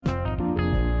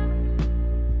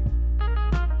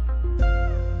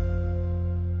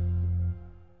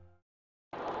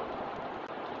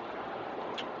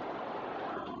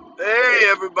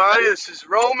everybody, this is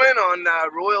Roman on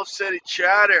Royal City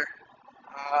Chatter.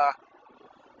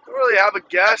 Don't really have a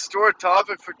guest or a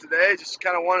topic for today. Just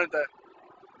kind of wanted to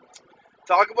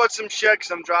talk about some shit because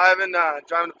I'm driving to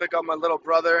pick up my little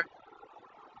brother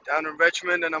down in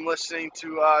Richmond, and I'm listening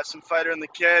to some Fighter and the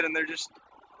Kid, and they're just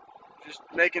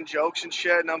making jokes and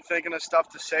shit, and I'm thinking of stuff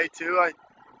to say too. I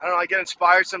don't know. I get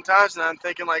inspired sometimes, and I'm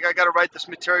thinking like I gotta write this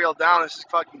material down. This is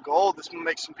fucking gold. This will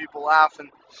make some people laugh,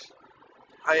 and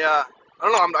I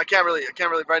don't know. I can't really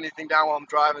write anything down while I'm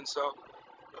driving, so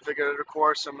I figured I'd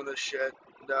record some of this shit.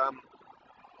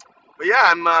 But yeah,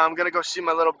 I'm gonna go see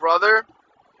my little brother.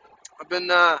 I haven't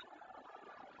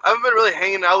been really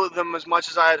hanging out with him as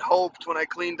much as I had hoped when I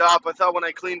cleaned up. I thought when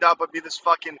I cleaned up I'd be this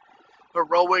fucking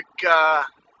heroic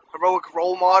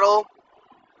role model,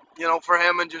 for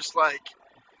him, and just like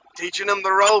teaching him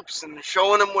the ropes and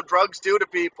showing him what drugs do to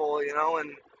people,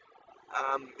 and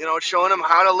showing him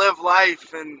how to live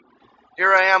life. And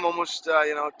here I am, almost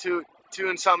two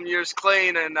and something years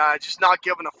clean, and just not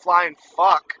giving a flying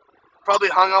fuck. Probably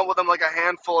hung out with him like a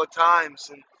handful of times,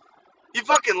 and he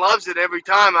fucking loves it every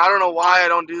time. I don't know why I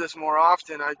don't do this more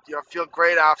often. I feel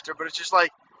great after, but it's just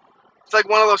like it's like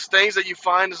one of those things that you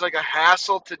find is like a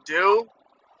hassle to do.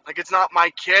 Like it's not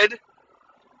my kid,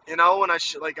 and I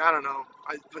I don't know.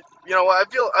 I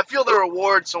feel the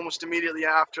rewards almost immediately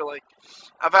after. Like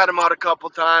I've had him out a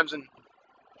couple times, and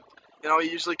he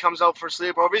usually comes out for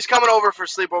sleepover. He's coming over for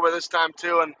sleepover this time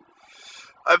too, and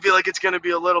I feel like it's going to be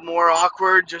a little more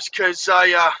awkward just because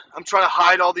I'm trying to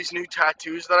hide all these new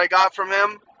tattoos that I got from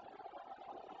him,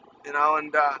 and I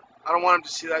don't want him to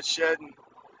see that shit. And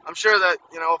I'm sure that,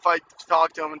 if I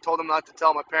talked to him and told him not to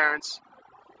tell my parents,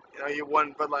 he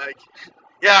wouldn't. But like,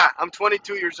 yeah, I'm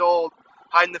 22 years old,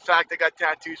 hiding the fact I got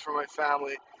tattoos from my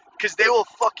family because they will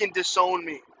fucking disown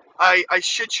me. I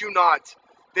shit you not.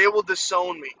 They will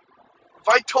disown me.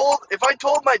 If I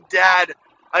told my dad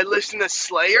I listen to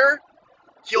Slayer,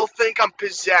 he'll think I'm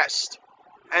possessed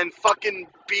and fucking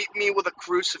beat me with a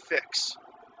crucifix.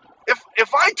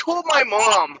 If I told my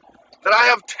mom that I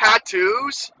have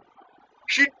tattoos,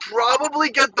 she'd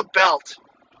probably get the belt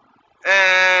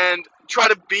and try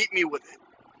to beat me with it.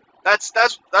 That's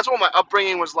what my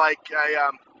upbringing was like.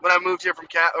 When I moved here from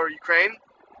Ukraine,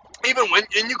 even when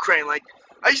in Ukraine, like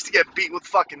I used to get beat with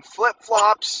fucking flip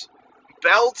flops,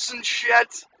 belts and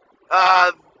shit.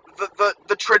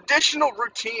 The traditional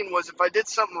routine was if I did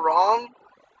something wrong,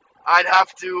 I'd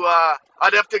have to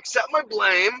accept my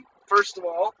blame. First of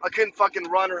all, I couldn't fucking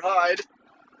run or hide.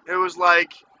 It was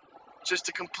like just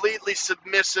a completely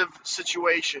submissive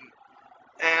situation,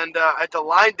 and I had to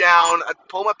lie down. I'd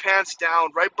pull my pants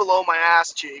down right below my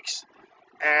ass cheeks,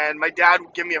 and my dad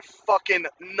would give me a fucking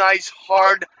nice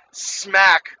hard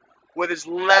smack with his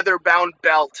leather-bound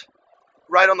belt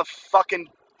right on the fucking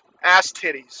ass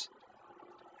titties.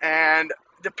 And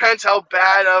depends how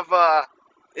bad of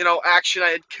action I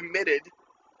had committed.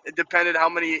 It depended how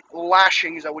many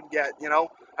lashings I would get.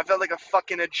 I felt like a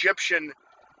fucking Egyptian,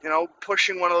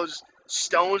 pushing one of those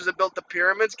stones that built the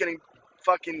pyramids, getting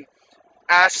fucking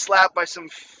ass slapped by some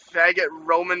faggot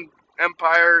Roman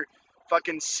Empire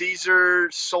fucking Caesar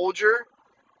soldier.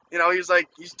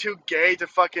 He's too gay to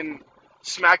fucking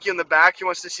smack you in the back. He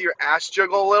wants to see your ass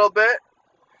jiggle a little bit.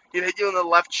 He'd hit you in the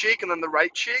left cheek and then the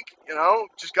right cheek,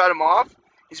 just got him off.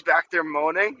 He's back there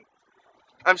moaning.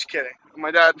 I'm just kidding. My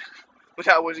dad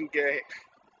wasn't gay.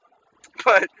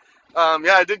 But,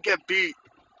 yeah, I did get beat.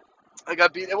 I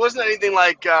got beat. It wasn't anything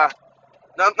like,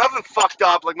 nothing fucked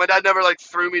up. Like, my dad never, like,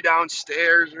 threw me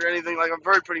downstairs or anything. Like, I've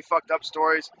heard pretty fucked up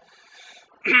stories.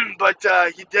 But,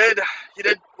 he did,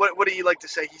 what do you like to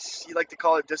say? He liked to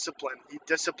call it discipline. He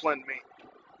disciplined me.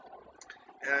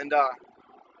 And,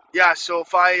 yeah, so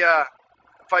if I,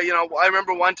 I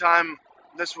remember one time,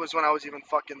 this was when I was even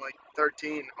fucking like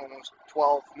 13, almost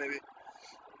 12 maybe,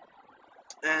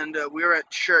 and we were at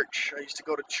church. I used to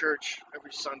go to church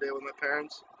every Sunday with my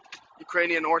parents,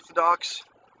 Ukrainian Orthodox.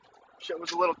 Shit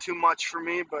was a little too much for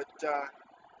me, but I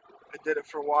did it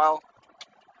for a while.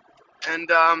 And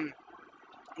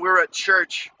we were at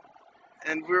church,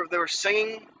 and they were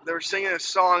singing a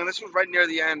song, and this was right near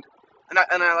the end. And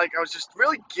I was just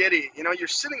really giddy. You're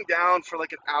sitting down for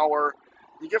like an hour.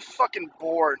 You get fucking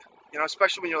bored.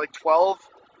 Especially when you're like 12.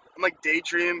 I'm like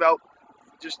daydreaming about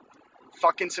just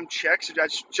fucking some chicks. I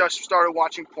just started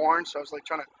watching porn, so I was like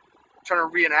trying to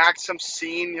reenact some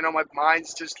scene. My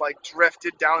mind's just like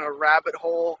drifted down a rabbit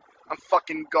hole. I'm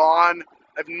fucking gone.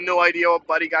 I have no idea what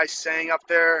Buddy Guy's saying up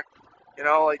there.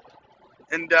 So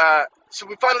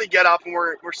we finally get up and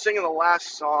we're singing the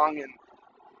last song, and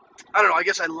I don't know, I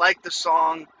guess I like the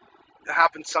song. It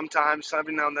happens sometimes.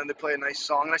 Every now and then they play a nice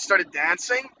song. And I started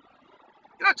dancing.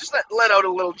 just let out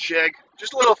a little jig,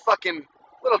 just a little fucking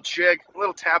little jig, a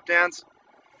little tap dance.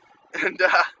 And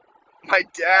my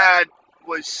dad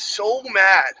was so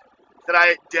mad that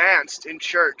I danced in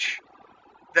church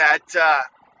that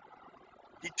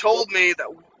he told me that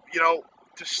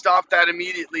to stop that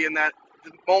immediately, and that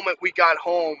the moment we got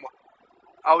home,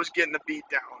 I was getting a beat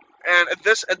down. And at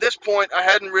this point, I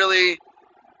hadn't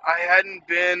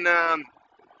been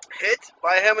hit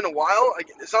by him in a while.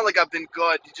 It's not like I've been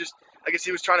good. I guess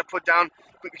he was trying to put down.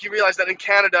 But he realized that in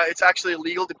Canada, it's actually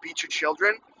illegal to beat your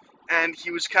children, and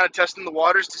he was kind of testing the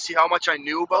waters to see how much I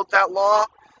knew about that law,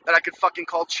 that I could fucking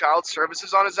call child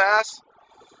services on his ass.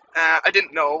 I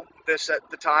didn't know this at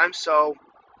the time, so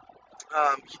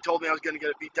he told me I was going to get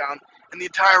a beat down. And the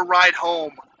entire ride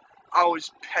home, I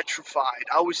was petrified.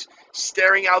 I was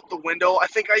staring out the window. I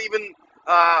think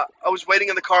I was waiting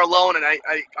in the car alone, and I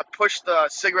pushed the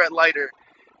cigarette lighter,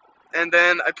 and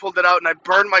then I pulled it out and I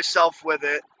burned myself with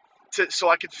it so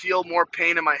I could feel more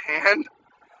pain in my hand.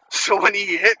 So when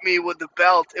he hit me with the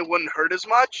belt, it wouldn't hurt as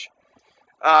much.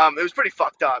 It was pretty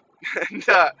fucked up. And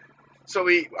I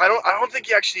don't think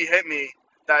he actually hit me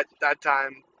that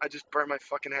time. I just burned my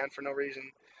fucking hand for no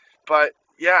reason. But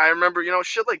yeah, I remember,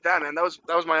 shit like that, man. That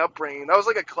was my upbringing. That was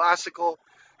like a classical,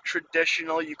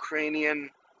 traditional Ukrainian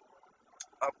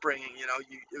upbringing.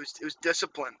 It was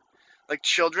discipline. Like,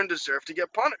 children deserve to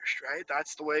get punished, right?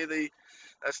 That's the way they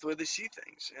see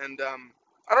things. And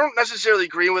I don't necessarily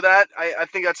agree with that. I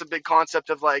think that's a big concept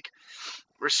of like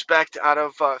respect out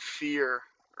of fear,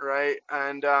 right?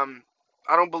 And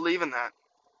I don't believe in that.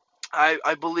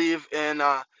 I believe in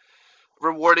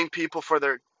rewarding people for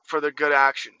their good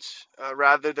actions,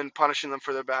 rather than punishing them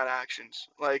for their bad actions.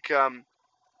 Like,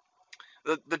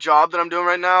 the job that I'm doing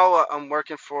right now, I'm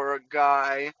working for a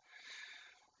guy.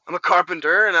 I'm a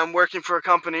carpenter, and I'm working for a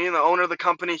company. And the owner of the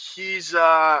company, he's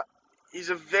a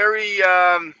very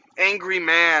angry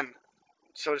man,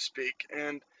 so to speak,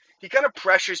 and he kind of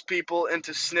pressures people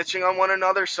into snitching on one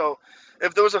another. So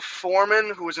if there was a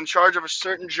foreman who was in charge of a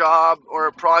certain job or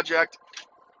a project,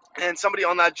 and somebody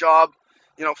on that job,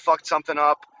 fucked something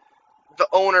up, the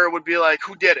owner would be like,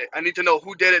 "Who did it? I need to know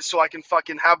who did it so I can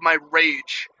fucking have my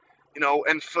rage,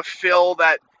 and fulfill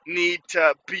that need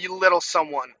to belittle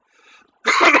someone."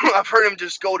 I've heard him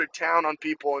just go to town on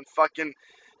people and fucking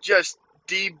just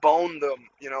debone them,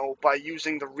 by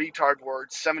using the retard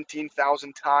word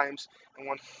 17,000 times in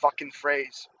one fucking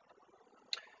phrase.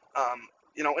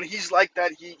 And he's like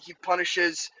that. He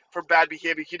punishes for bad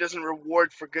behavior. He doesn't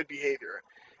reward for good behavior.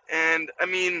 And I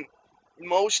mean,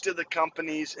 most of the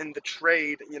companies in the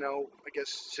trade, I guess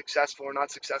successful or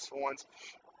not successful ones,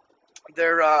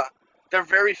 they're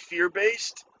very fear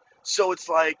based. So it's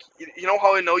like,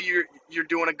 how I know you're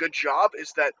doing a good job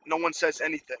is that no one says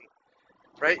anything,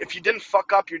 right? If you didn't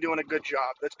fuck up, you're doing a good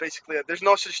job. That's basically it. There's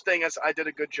no such thing as I did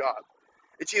a good job.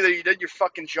 It's either you did your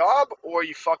fucking job or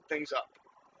you fucked things up.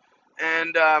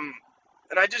 And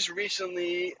I just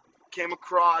recently came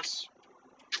across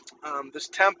this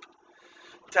temp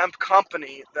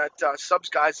company that subs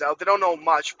guys out. They don't know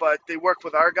much, but they work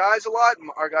with our guys a lot.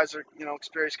 Our guys are,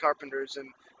 experienced carpenters, and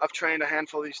I've trained a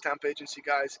handful of these temp agency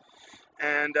guys,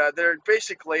 and they're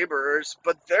basic laborers.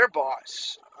 But their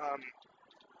boss,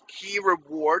 he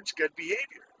rewards good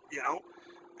behavior,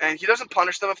 and he doesn't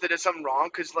punish them if they did something wrong.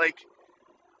 Because, like,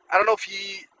 I don't know if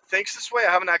he thinks this way.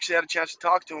 I haven't actually had a chance to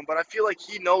talk to him, but I feel like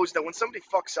he knows that when somebody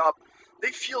fucks up, they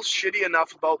feel shitty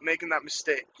enough about making that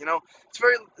mistake. It's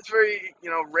very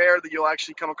rare that you'll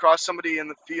actually come across somebody in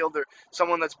the field or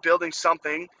someone that's building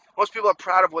something. Most people are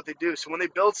proud of what they do, so when they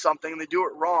build something and they do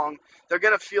it wrong, they're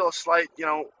gonna feel a slight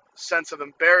sense of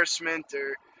embarrassment,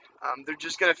 or they're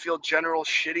just gonna feel general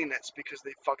shittiness because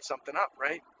they fucked something up,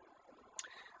 right?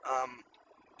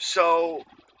 So,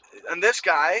 and this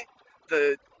guy,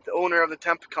 the owner of the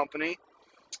temp company,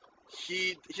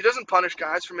 he doesn't punish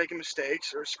guys for making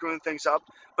mistakes or screwing things up,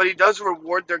 but he does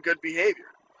reward their good behavior.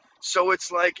 So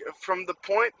it's like, from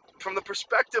the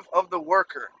perspective of the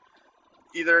worker,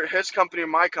 either his company or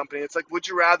my company, it's like, would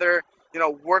you rather,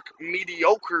 work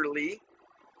mediocrely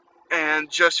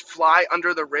and just fly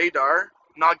under the radar,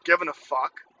 not giving a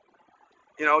fuck,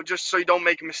 just so you don't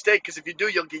make a mistake, because if you do,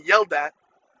 you'll get yelled at?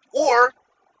 Or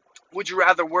would you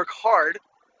rather work hard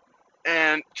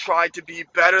and try to be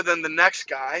better than the next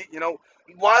guy,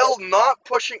 while not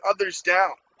pushing others down,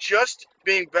 just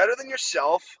being better than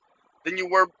yourself than you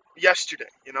were yesterday,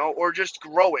 or just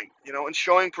growing, and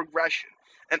showing progression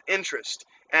and interest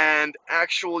and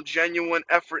actual genuine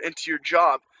effort into your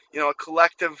job, a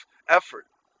collective effort.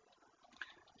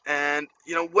 And,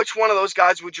 which one of those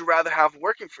guys would you rather have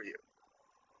working for you?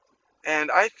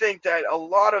 And I think that a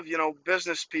lot of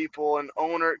business people and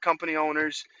company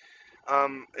owners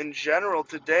in general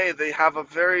today, they have a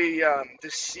very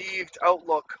deceived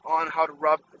outlook on how to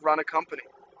run a company.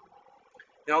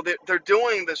 They're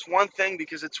doing this one thing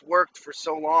because it's worked for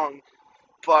so long,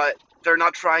 but they're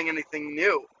not trying anything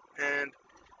new. And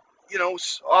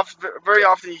very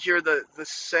often you hear the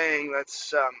saying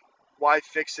that's why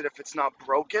fix it if it's not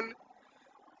broken.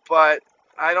 But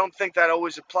I don't think that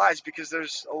always applies, because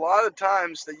there's a lot of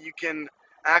times that you can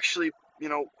actually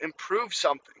improve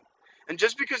something. And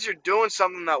just because you're doing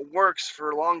something that works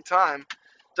for a long time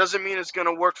doesn't mean it's going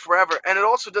to work forever. And it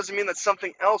also doesn't mean that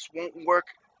something else won't work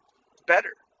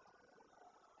better.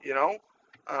 You know,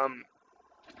 um,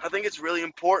 I think it's really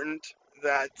important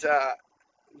that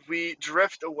we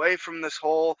drift away from this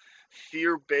whole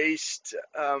fear-based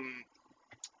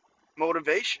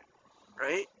motivation,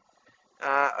 right?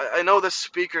 I know this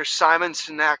speaker, Simon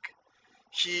Sinek.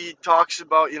 He talks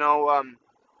about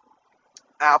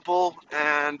Apple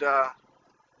and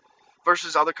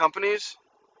versus other companies,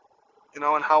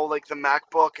 and how like the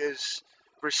MacBook is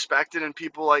respected, and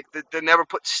people like they never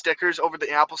put stickers over the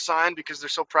Apple sign because they're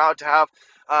so proud to have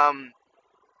um,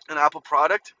 an Apple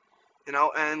product,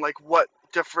 and like what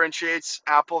differentiates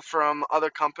Apple from other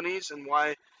companies and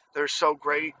why they're so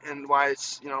great and why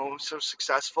it's so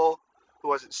successful. Who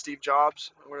was it, Steve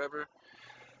Jobs or whatever?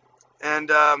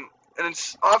 And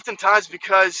it's oftentimes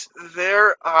because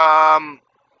they're a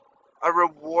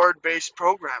reward-based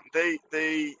program.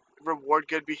 They reward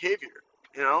good behavior,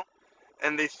 you know,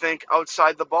 and they think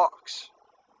outside the box,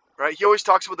 right? He always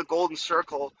talks about the golden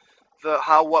circle, the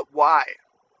how, what, why.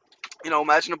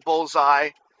 Imagine a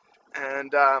bullseye,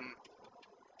 and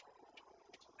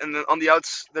and then on the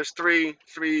outs there's three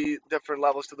different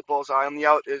levels to the bullseye. On the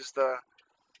out is the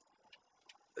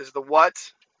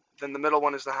what, then the middle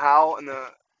one is the how, and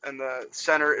the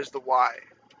center is the why.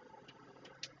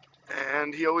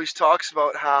 And he always talks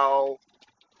about how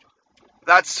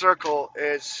that circle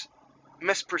is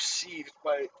misperceived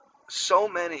by so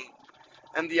many,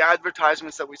 and the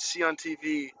advertisements that we see on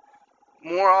TV,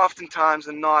 more oftentimes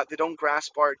than not, they don't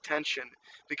grasp our attention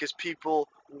because people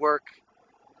work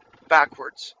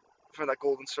backwards from that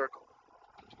golden circle.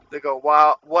 They go,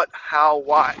 wow, what, how,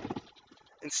 why,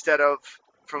 instead of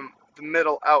from the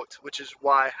middle out, which is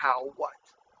why, how, what.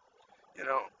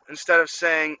 Instead of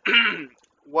saying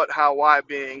what, how, why,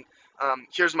 being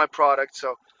here's my product.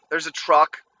 So there's a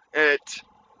truck, it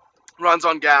runs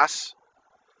on gas,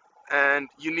 and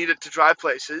you need it to drive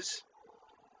places.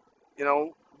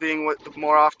 Being what the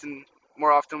more often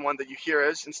one that you hear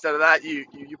is. Instead of that, you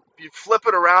flip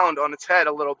it around on its head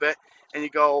a little bit, and you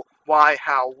go why,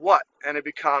 how, what, and it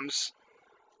becomes,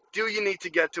 do you need to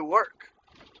get to work?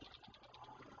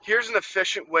 Here's an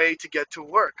efficient way to get to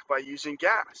work by using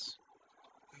gas.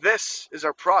 This is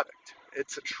our product.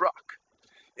 It's a truck.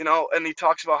 And he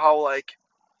talks about how like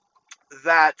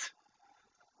that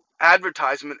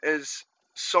advertisement is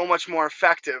so much more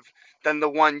effective than the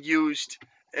one used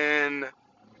in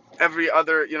every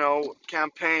other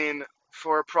campaign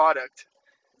for a product,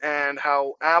 and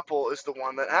how Apple is the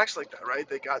one that acts like that, right?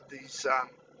 They got these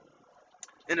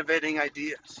innovating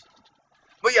ideas.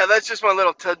 But yeah, that's just my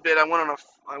little tidbit. I went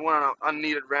on an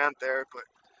unneeded rant there, but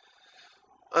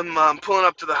I'm pulling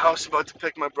up to the house, about to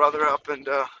pick my brother up, and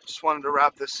just wanted to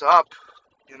wrap this up.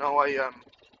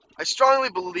 I strongly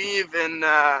believe in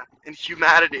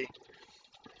humanity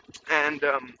and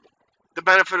the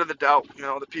benefit of the doubt.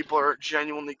 The people are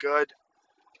genuinely good,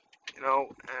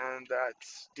 and that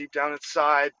deep down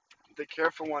inside they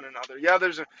care for one another. Yeah,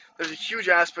 there's a huge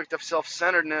aspect of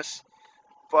self-centeredness,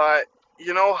 but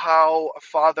you know how a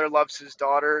father loves his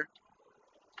daughter,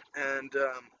 and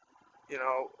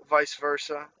vice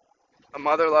versa. A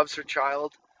mother loves her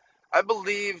child. I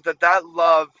believe that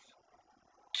love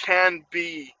can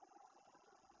be,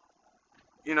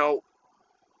 you know,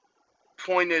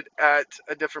 pointed at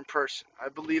a different person. I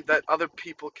believe that other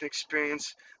people can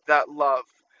experience that love.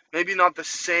 Maybe not the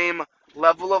same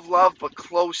level of love, but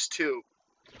close to.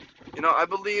 I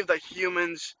believe that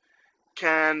humans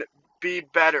can be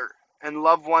better and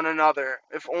love one another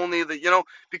if only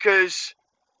because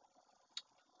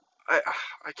I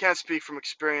I can't speak from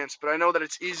experience, but I know that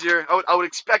it's easier. I would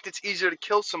expect it's easier to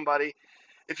kill somebody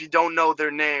if you don't know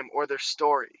their name or their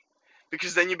story,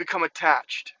 because then you become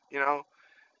attached.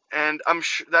 And I'm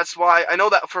sure that's why, I know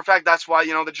that for a fact, that's why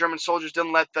the German soldiers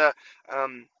didn't let the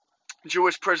um,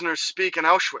 Jewish prisoners speak in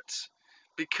Auschwitz,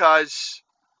 because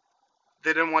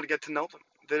they didn't want to get to know them.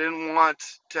 They didn't want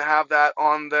to have that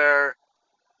on their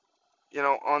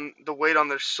on the weight on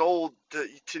their soul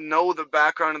to know the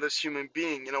background of this human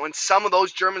being. And some of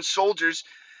those German soldiers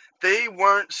they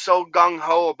weren't so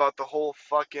gung-ho about the whole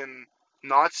fucking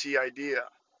Nazi idea,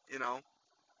 you know?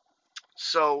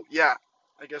 So, yeah,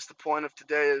 I guess the point of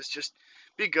today is just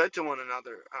be good to one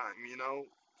another, you know?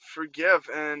 Forgive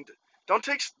and don't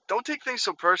take things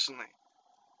so personally,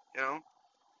 you know?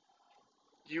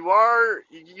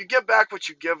 You get back what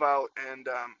you give out, and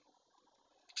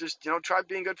just, you know, try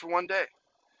being good for one day.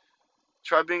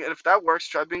 And if that works,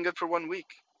 try being good for 1 week.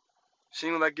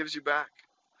 Seeing what that gives you back.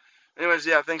 Anyways,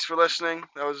 yeah, thanks for listening.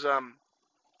 That was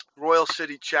Royal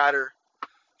City Chatter.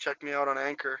 Check me out on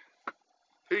Anchor.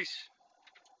 Peace.